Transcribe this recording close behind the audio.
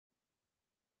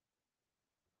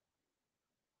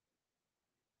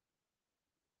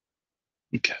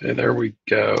Okay, there we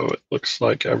go. It looks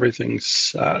like everything's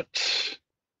set.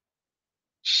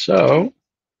 So,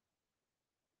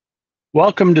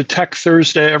 welcome to Tech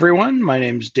Thursday, everyone. My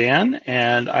name's Dan,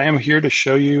 and I am here to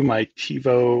show you my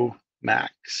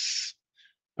Tivoo-Max.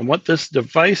 And what this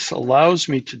device allows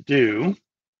me to do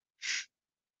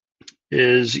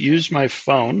is use my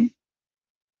phone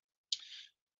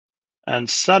and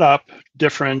set up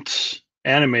different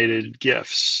animated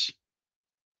GIFs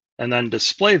and then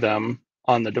display them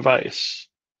on the device.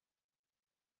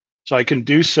 So I can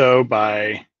do so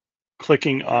by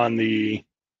clicking on the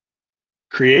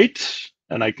create,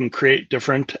 and I can create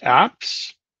different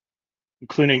apps,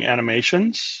 including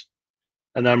animations.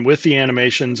 And then with the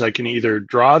animations, I can either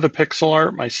draw the pixel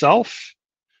art myself,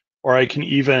 or I can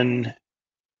even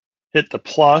hit the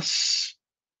plus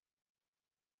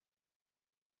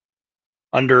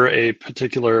under a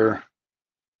particular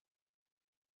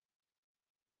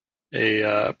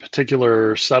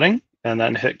setting and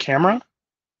then hit camera.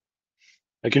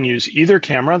 I can use either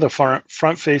camera, the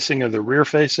front facing or the rear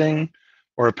facing,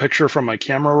 or a picture from my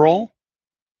camera roll.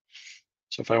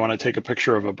 So if I want to take a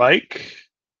picture of a bike,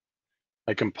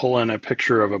 I can pull in a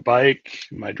picture of a bike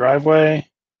in my driveway,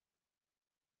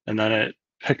 and then it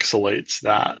pixelates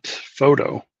that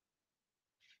photo.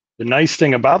 The nice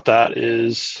thing about that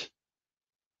is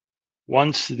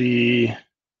once the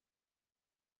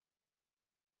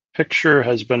picture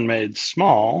has been made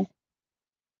small,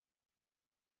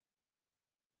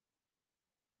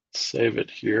 save it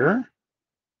here,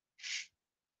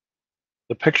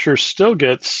 the picture still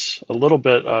gets a little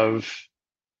bit of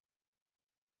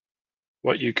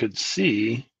what you could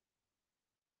see.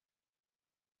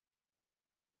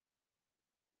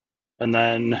 And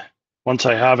then once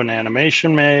I have an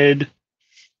animation made,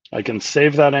 I can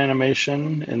save that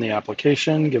animation in the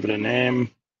application, give it a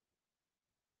name,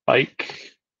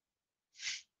 bike,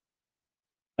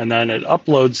 and then it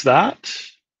uploads that.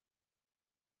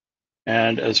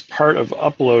 And as part of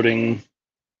uploading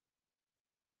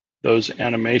those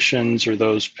animations or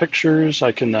those pictures,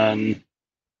 I can then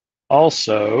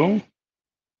also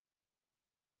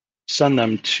send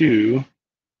them to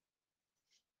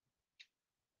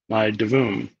my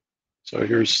Divoom. So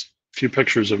here's a few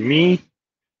pictures of me.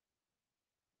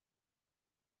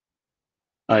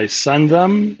 I send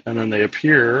them, and then they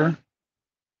appear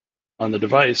on the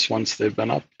device once they've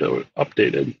been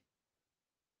updated.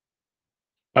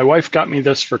 My wife got me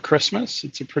this for Christmas.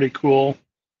 It's a pretty cool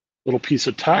little piece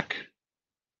of tech.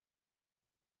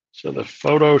 So the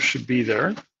photo should be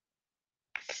there.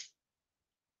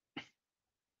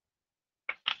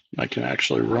 I can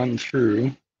actually run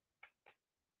through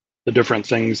the different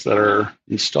things that are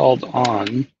installed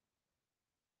on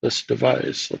this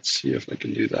device. Let's see if I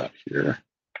can do that here.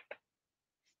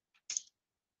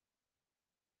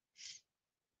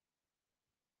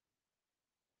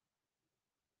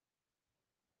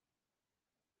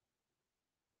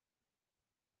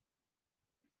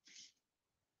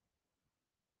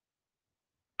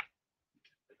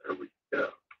 There we go.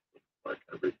 Like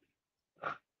everything.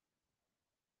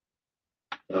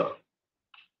 So,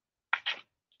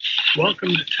 welcome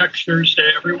to Tech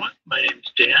Thursday, everyone. My name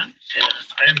is Dan, and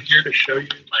I am here to show you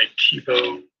my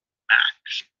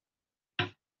Tivoo-Max.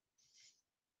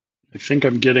 I think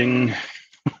I'm getting,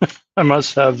 I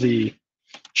must have the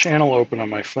channel open on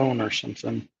my phone or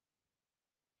something.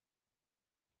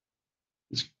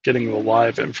 It's getting the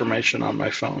live information on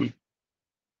my phone.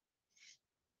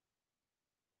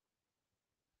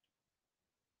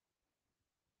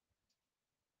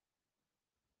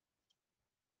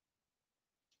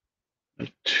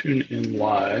 I tune in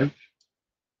live,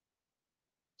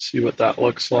 see what that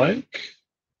looks like.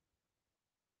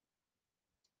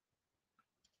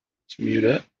 Let's mute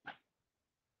it.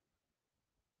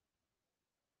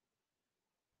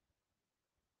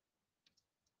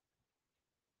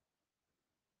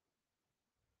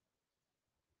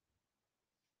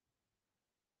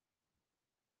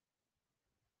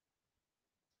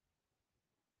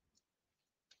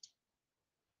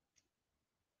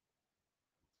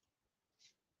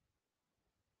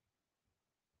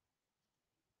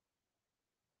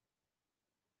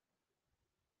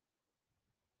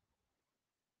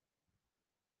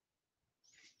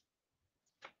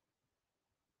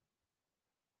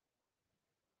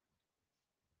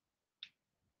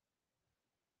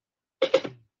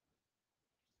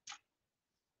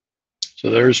 So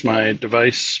there's my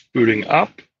device booting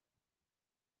up,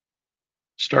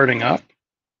 starting up.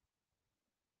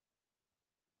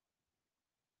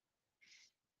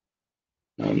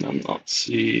 And then let's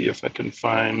see if I can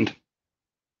find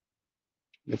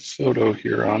the photo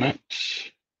here on it.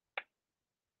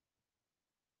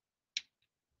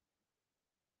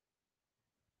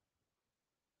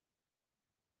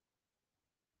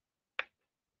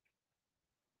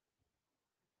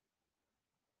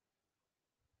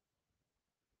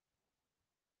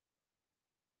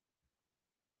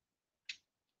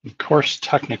 Of course,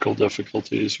 technical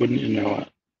difficulties, wouldn't you know it?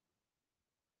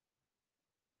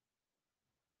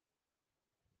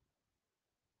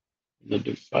 The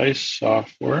device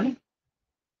software. And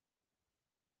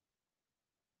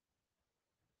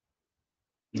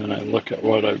then I look at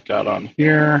what I've got on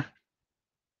here.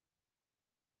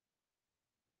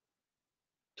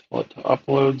 Tell it to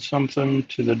upload something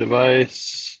to the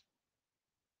device.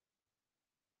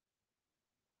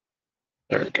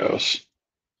 There it goes.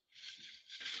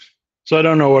 So I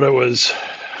don't know what it was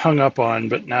hung up on,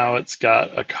 but now it's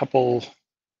got a couple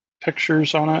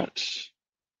pictures on it.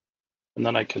 And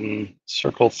then I can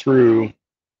circle through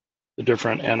the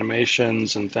different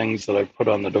animations and things that I've put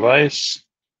on the device.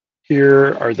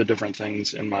 Here are the different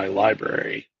things in my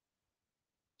library.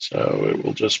 So it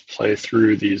will just play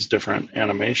through these different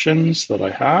animations that I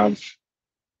have.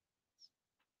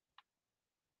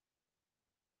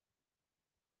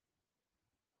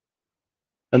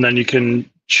 And then you can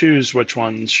choose which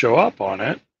ones show up on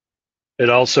it. It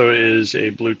also is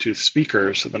a Bluetooth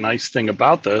speaker. So the nice thing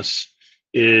about this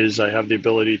is I have the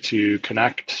ability to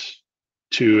connect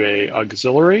to a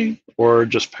auxiliary or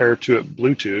just pair to it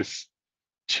Bluetooth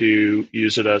to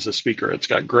use it as a speaker. It's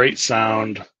got great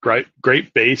sound,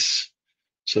 great bass.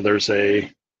 So there's a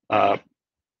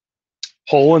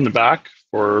hole in the back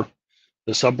for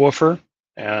the subwoofer,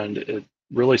 and it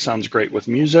really sounds great with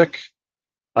music.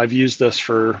 I've used this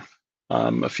for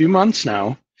a few months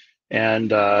now,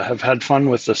 and have had fun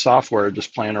with the software,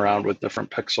 just playing around with different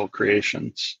pixel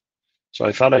creations. So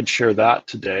I thought I'd share that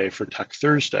today for Tech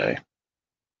Thursday.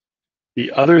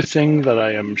 The other thing that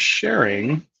I am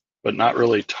sharing, but not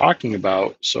really talking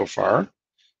about so far,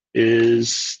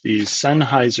 is these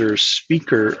Sennheiser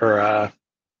speaker or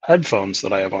headphones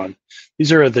that I have on.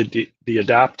 These are the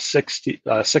Adapt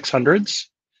 600s,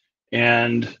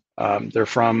 and they're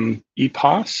from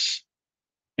EPOS.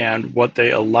 And what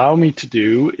they allow me to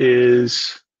do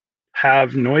is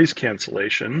have noise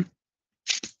cancellation.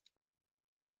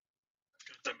 I've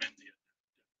got them in the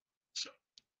so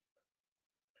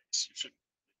you should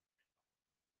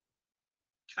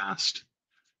cast.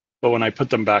 But when I put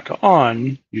them back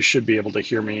on, you should be able to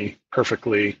hear me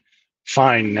perfectly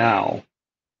fine now.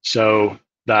 So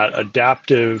that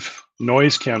adaptive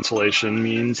noise cancellation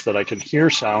means that I can hear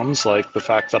sounds like the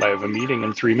fact that I have a meeting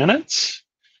in 3 minutes,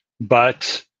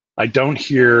 but I don't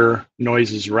hear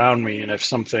noises around me. And if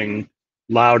something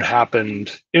loud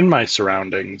happened in my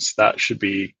surroundings, that should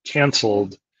be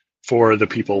canceled for the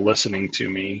people listening to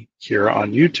me here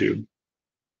on YouTube.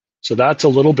 So that's a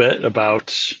little bit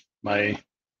about my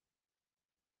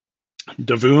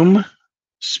Divoom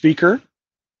speaker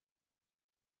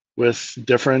with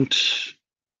different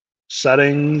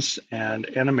settings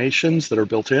and animations that are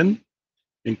built in,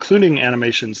 including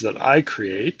animations that I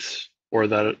create or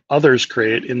that others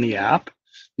create in the app.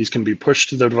 These can be pushed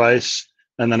to the device,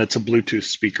 and then it's a Bluetooth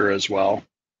speaker as well.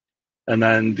 And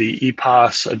then the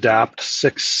EPOS Adapt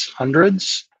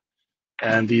 600s,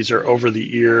 and these are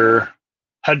over-the-ear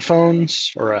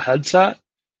headphones or a headset,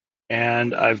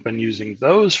 and I've been using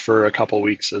those for a couple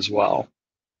weeks as well.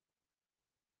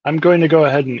 I'm going to go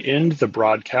ahead and end the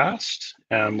broadcast,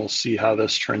 and we'll see how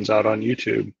this turns out on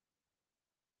YouTube.